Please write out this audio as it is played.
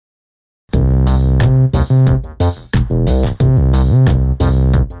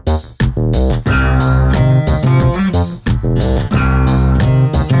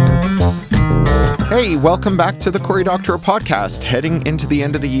and welcome back to the Cory Doctorow podcast, heading into the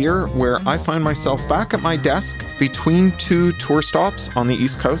end of the year where I find myself back at my desk between two tour stops on the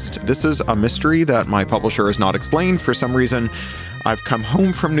East Coast. This is a mystery that my publisher has not explained. For some reason, I've come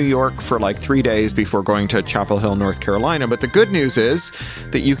home from New York for like 3 days before going to Chapel Hill, North Carolina. But the good news is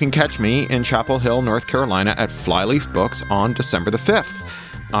that you can catch me in Chapel Hill, North Carolina at Flyleaf Books on December the 5th.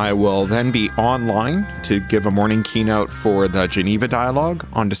 I will then be online to give a morning keynote for the Geneva Dialogue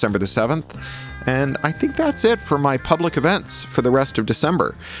on December the 7th. And I think that's it for my public events for the rest of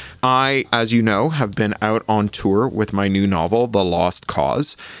December. I, as you know, have been out on tour with my new novel, The Lost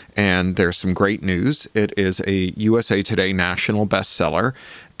Cause, and there's some great news. It is a USA Today national bestseller,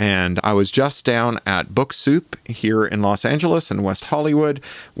 and I was just down at Book Soup here in Los Angeles and West Hollywood,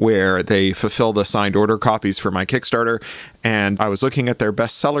 where they fulfill the signed order copies for my Kickstarter, and I was looking at their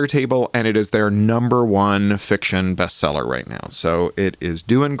bestseller table, and it is their #1 fiction bestseller right now. So it is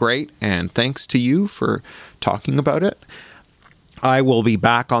doing great, and thanks to you for talking about it. I will be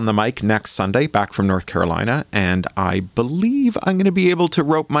back on the mic next Sunday, back from North Carolina, and I believe I'm going to be able to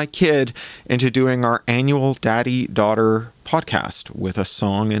rope my kid into doing our annual daddy-daughter podcast with a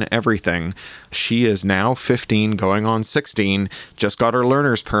song and everything. She is now 15, going on 16, just got her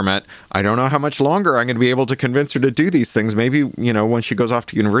learner's permit. I don't know how much longer I'm going to be able to convince her to do these things. Maybe, when she goes off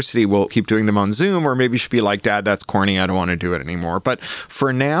to university, we'll keep doing them on Zoom, or maybe she'll be like, Dad, that's corny. I don't want to do it anymore. But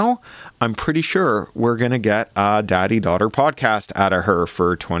for now, I'm pretty sure we're going to get a daddy-daughter podcast out of her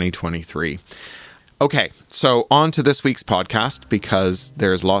for 2023. Okay, so on to this week's podcast, because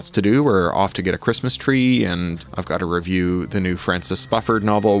there's lots to do. We're off to get a Christmas tree, and I've got to review the new Francis Spufford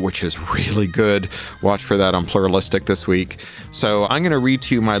novel, which is really good. Watch for that on Pluralistic this week. So I'm going to read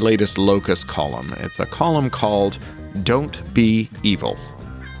to you my latest Locus column. It's a column called Don't Be Evil.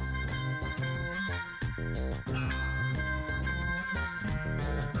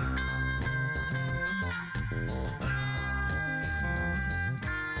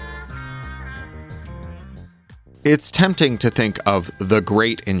 It's tempting to think of the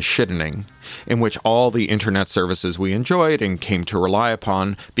Great Enshittening, in which all the internet services we enjoyed and came to rely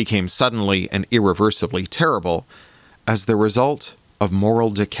upon became suddenly and irreversibly terrible, as the result of moral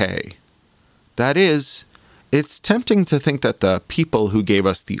decay. That is, it's tempting to think that the people who gave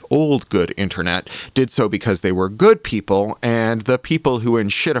us the old good internet did so because they were good people, and the people who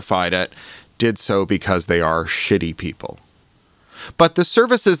enshittified it did so because they are shitty people. But the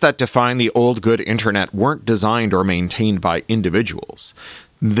services that define the old good internet weren't designed or maintained by individuals.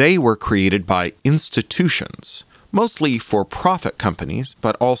 They were created by institutions, mostly for-profit companies,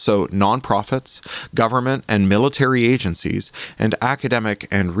 but also nonprofits, government and military agencies, and academic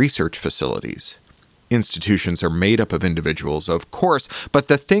and research facilities. Institutions are made up of individuals, of course, but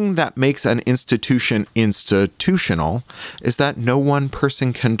the thing that makes an institution institutional is that no one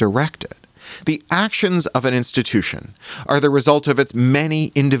person can direct it. The actions of an institution are the result of its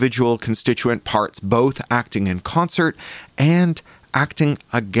many individual constituent parts, both acting in concert and acting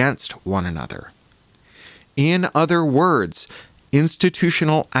against one another. In other words,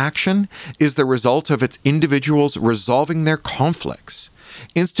 institutional action is the result of its individuals resolving their conflicts.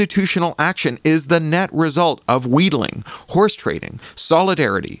 Institutional action is the net result of wheedling, horse trading,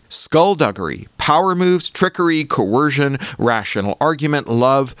 solidarity, skullduggery, power moves, trickery, coercion, rational argument,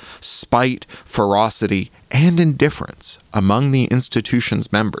 love, spite, ferocity, and indifference among the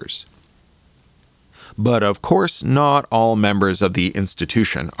institution's members. But of course, not all members of the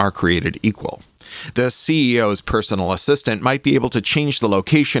institution are created equal. The CEO's personal assistant might be able to change the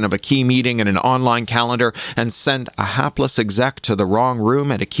location of a key meeting in an online calendar and send a hapless exec to the wrong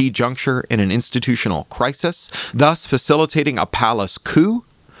room at a key juncture in an institutional crisis, thus facilitating a palace coup.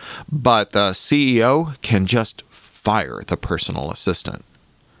 But the CEO can just fire the personal assistant.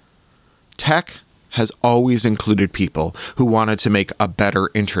 Tech has always included people who wanted to make a better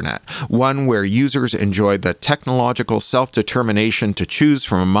internet, one where users enjoyed the technological self-determination to choose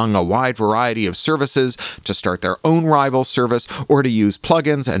from among a wide variety of services, to start their own rival service, or to use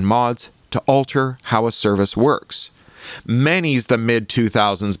plugins and mods to alter how a service works. Many's the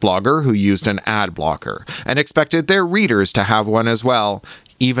mid-2000s blogger who used an ad blocker and expected their readers to have one as well,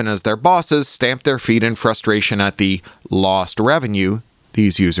 even as their bosses stamped their feet in frustration at the lost revenue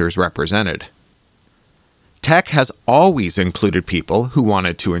these users represented. Tech has always included people who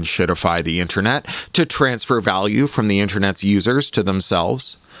wanted to enshittify the internet, to transfer value from the internet's users to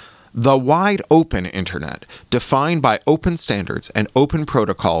themselves. The wide open internet, defined by open standards and open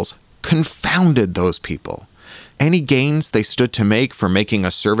protocols, confounded those people. Any gains they stood to make for making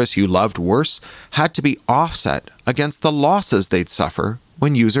a service you loved worse had to be offset against the losses they'd suffer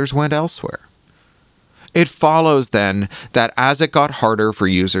when users went elsewhere. It follows then that as it got harder for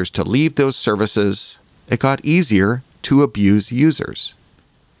users to leave those services, it got easier to abuse users.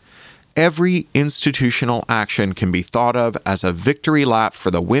 Every institutional action can be thought of as a victory lap for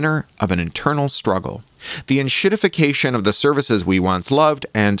the winner of an internal struggle. The enshittification of the services we once loved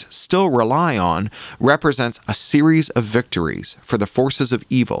and still rely on represents a series of victories for the forces of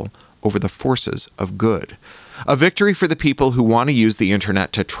evil over the forces of good. A victory for the people who want to use the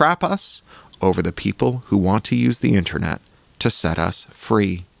internet to trap us over the people who want to use the internet to set us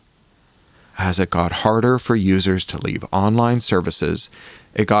free. As it got harder for users to leave online services,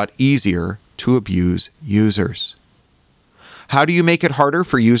 it got easier to abuse users. How do you make it harder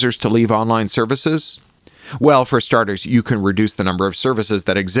for users to leave online services? Well, for starters, you can reduce the number of services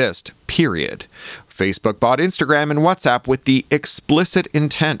that exist, period. Facebook bought Instagram and WhatsApp with the explicit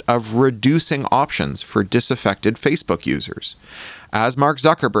intent of reducing options for disaffected Facebook users. As Mark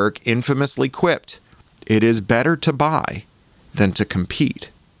Zuckerberg infamously quipped, "It is better to buy than to compete."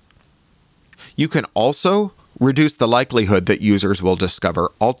 You can also reduce the likelihood that users will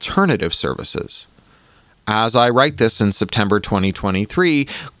discover alternative services. As I write this in September 2023,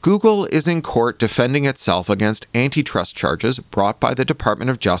 Google is in court defending itself against antitrust charges brought by the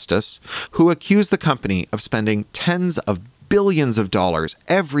Department of Justice, who accuse the company of spending tens of billions of dollars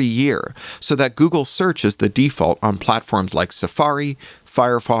every year so that Google search is the default on platforms like Safari,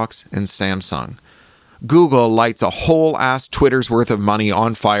 Firefox, and Samsung. Google lights a whole ass Twitter's worth of money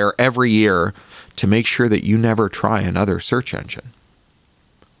on fire every year to make sure that you never try another search engine.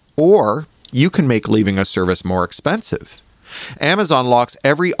 Or you can make leaving a service more expensive. Amazon locks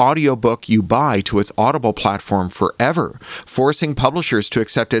every audiobook you buy to its Audible platform forever, forcing publishers to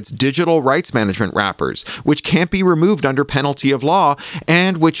accept its digital rights management wrappers, which can't be removed under penalty of law,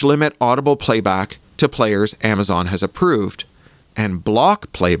 and which limit Audible playback to players Amazon has approved, and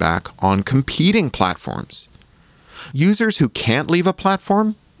block playback on competing platforms. Users who can't leave a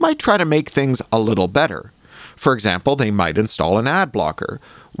platform might try to make things a little better. For example, they might install an ad blocker.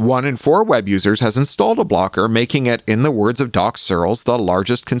 1 in 4 web users has installed a blocker, making it, in the words of Doc Searls, the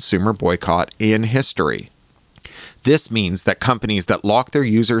largest consumer boycott in history. This means that companies that lock their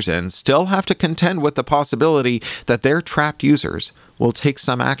users in still have to contend with the possibility that their trapped users will take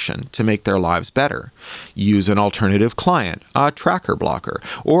some action to make their lives better. Use an alternative client, a tracker blocker,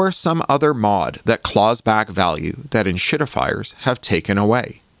 or some other mod that claws back value that enshittifiers have taken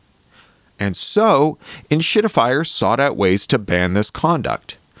away. And so, enshittifiers sought out ways to ban this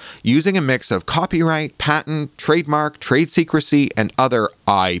conduct. Using a mix of copyright, patent, trademark, trade secrecy, and other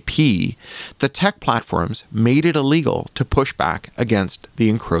IP, the tech platforms made it illegal to push back against the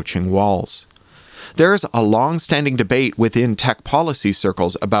encroaching walls. There is a long-standing debate within tech policy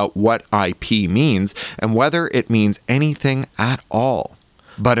circles about what IP means and whether it means anything at all.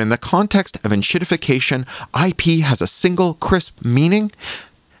 But in the context of enshittification, IP has a single crisp meaning: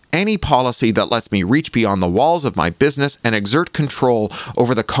 any policy that lets me reach beyond the walls of my business and exert control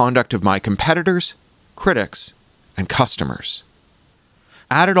over the conduct of my competitors, critics, and customers.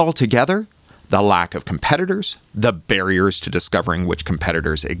 Add it all together, the lack of competitors, the barriers to discovering which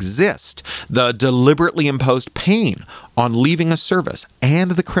competitors exist, the deliberately imposed pain on leaving a service,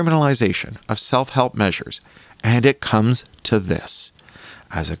 and the criminalization of self-help measures, and it comes to this.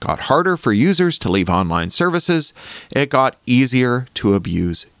 As it got harder for users to leave online services, it got easier to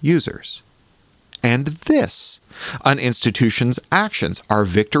abuse users. And this, an institution's actions are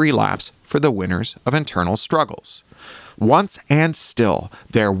victory laps for the winners of internal struggles. Once and still,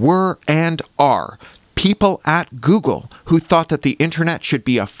 there were and are people at Google who thought that the internet should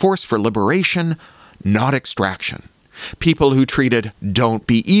be a force for liberation, not extraction. People who treated "don't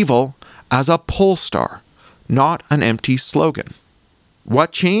be evil" as a poll star, not an empty slogan.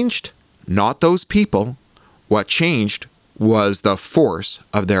 What changed? Not those people. What changed was the force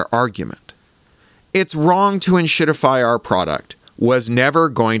of their argument. It's wrong to enshittify our product was never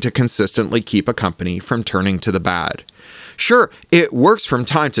going to consistently keep a company from turning to the bad. Sure, it works from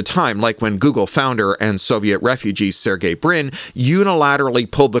time to time, like when Google founder and Soviet refugee Sergey Brin unilaterally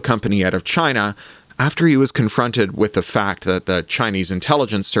pulled the company out of China after he was confronted with the fact that the Chinese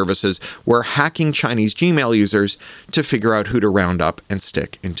intelligence services were hacking Chinese Gmail users to figure out who to round up and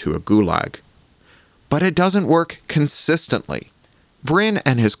stick into a gulag. But it doesn't work consistently. Brin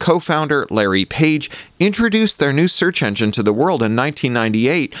and his co-founder, Larry Page, introduced their new search engine to the world in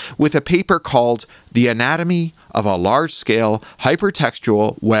 1998 with a paper called The Anatomy of a Large-Scale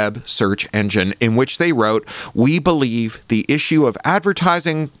Hypertextual Web Search Engine, in which they wrote, "We believe the issue of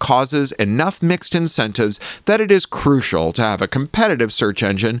advertising causes enough mixed incentives that it is crucial to have a competitive search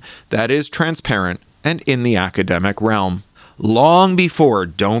engine that is transparent and in the academic realm." Long before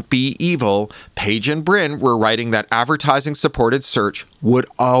Don't Be Evil, Page and Brin were writing that advertising-supported search would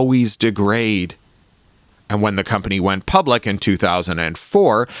always degrade. And when the company went public in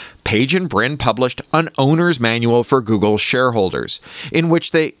 2004, Page and Brin published an owner's manual for Google shareholders, in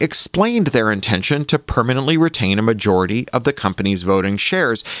which they explained their intention to permanently retain a majority of the company's voting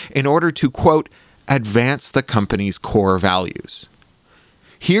shares in order to, quote, advance the company's core values.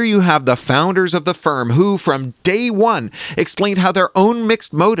 Here you have the founders of the firm who, from day one, explained how their own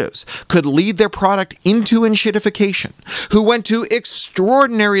mixed motives could lead their product into enshittification, who went to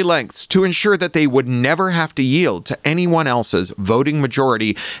extraordinary lengths to ensure that they would never have to yield to anyone else's voting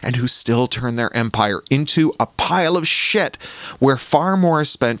majority, and who still turned their empire into a pile of shit, where far more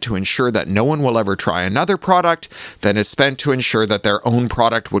is spent to ensure that no one will ever try another product than is spent to ensure that their own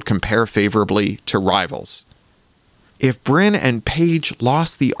product would compare favorably to rivals. If Brin and Page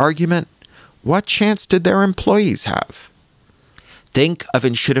lost the argument, what chance did their employees have? Think of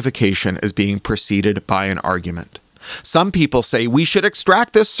enshittification as being preceded by an argument. Some people say we should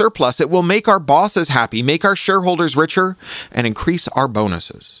extract this surplus. It will make our bosses happy, make our shareholders richer, and increase our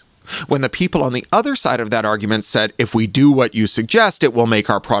bonuses. When the people on the other side of that argument said, if we do what you suggest, it will make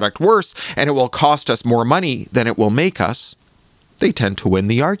our product worse, and it will cost us more money than it will make us, they tend to win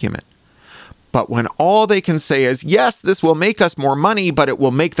the argument. But when all they can say is, yes, this will make us more money, but it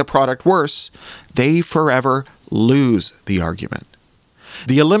will make the product worse, they forever lose the argument.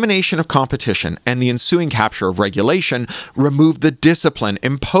 The elimination of competition and the ensuing capture of regulation removed the discipline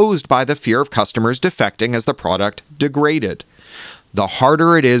imposed by the fear of customers defecting as the product degraded. The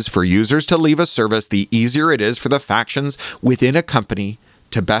harder it is for users to leave a service, the easier it is for the factions within a company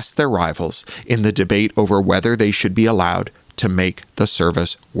to best their rivals in the debate over whether they should be allowed to make the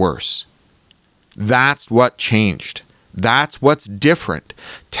service worse. That's what changed. That's what's different.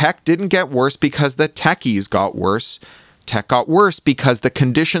 Tech didn't get worse because the techies got worse. Tech got worse because the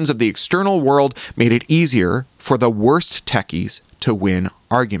conditions of the external world made it easier for the worst techies to win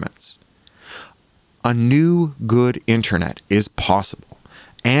arguments. A new good internet is possible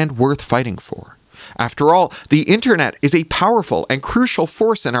and worth fighting for. After all, the internet is a powerful and crucial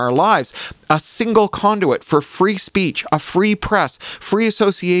force in our lives, a single conduit for free speech, a free press, free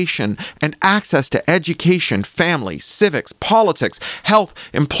association, and access to education, family, civics, politics, health,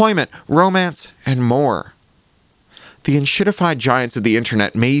 employment, romance, and more. The enshittified giants of the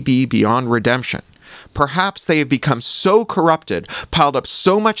internet may be beyond redemption. Perhaps they have become so corrupted, piled up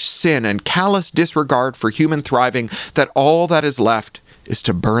so much sin and callous disregard for human thriving that all that is left is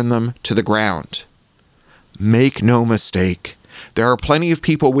to burn them to the ground. Make no mistake, there are plenty of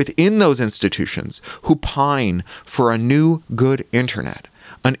people within those institutions who pine for a new good internet,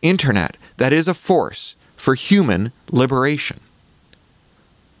 an internet that is a force for human liberation.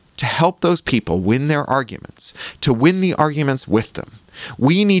 To help those people win their arguments, to win the arguments with them,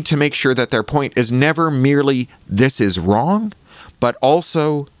 we need to make sure that their point is never merely, this is wrong, but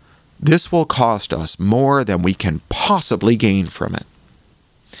also, this will cost us more than we can possibly gain from it.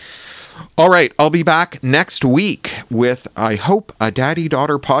 All right, I'll be back next week with, I hope, a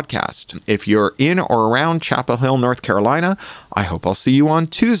daddy-daughter podcast. If you're in or around Chapel Hill, North Carolina, I hope I'll see you on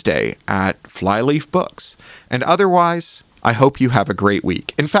Tuesday at Flyleaf Books. And otherwise, I hope you have a great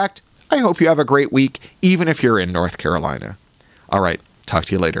week. In fact, I hope you have a great week, even if you're in North Carolina. All right, talk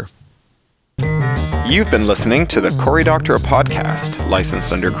to you later. You've been listening to the Cory Doctorow podcast,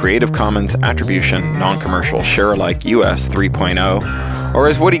 licensed under Creative Commons Attribution, Non-Commercial, Share-alike US 3.0, or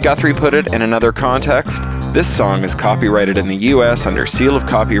as Woody Guthrie put it in another context, this song is copyrighted in the US under seal of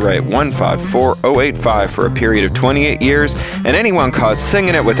copyright 154085 for a period of 28 years, and anyone caught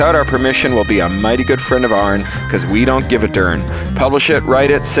singing it without our permission will be a mighty good friend of ourn, because we don't give a darn. Publish it,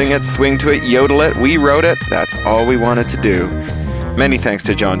 write it, sing it, swing to it, yodel it, we wrote it, that's all we wanted to do. Many thanks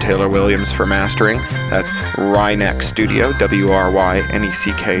to John Taylor Williams for mastering. That's Ryneck Studio,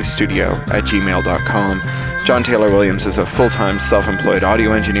 WRYNECK Studio at gmail.com. John Taylor Williams is a full-time self-employed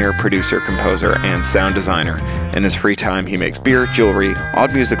audio engineer, producer, composer, and sound designer. In his free time, he makes beer, jewelry,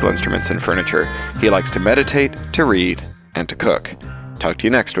 odd musical instruments, and furniture. He likes to meditate, to read, and to cook. Talk to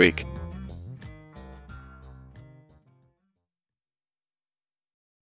you next week.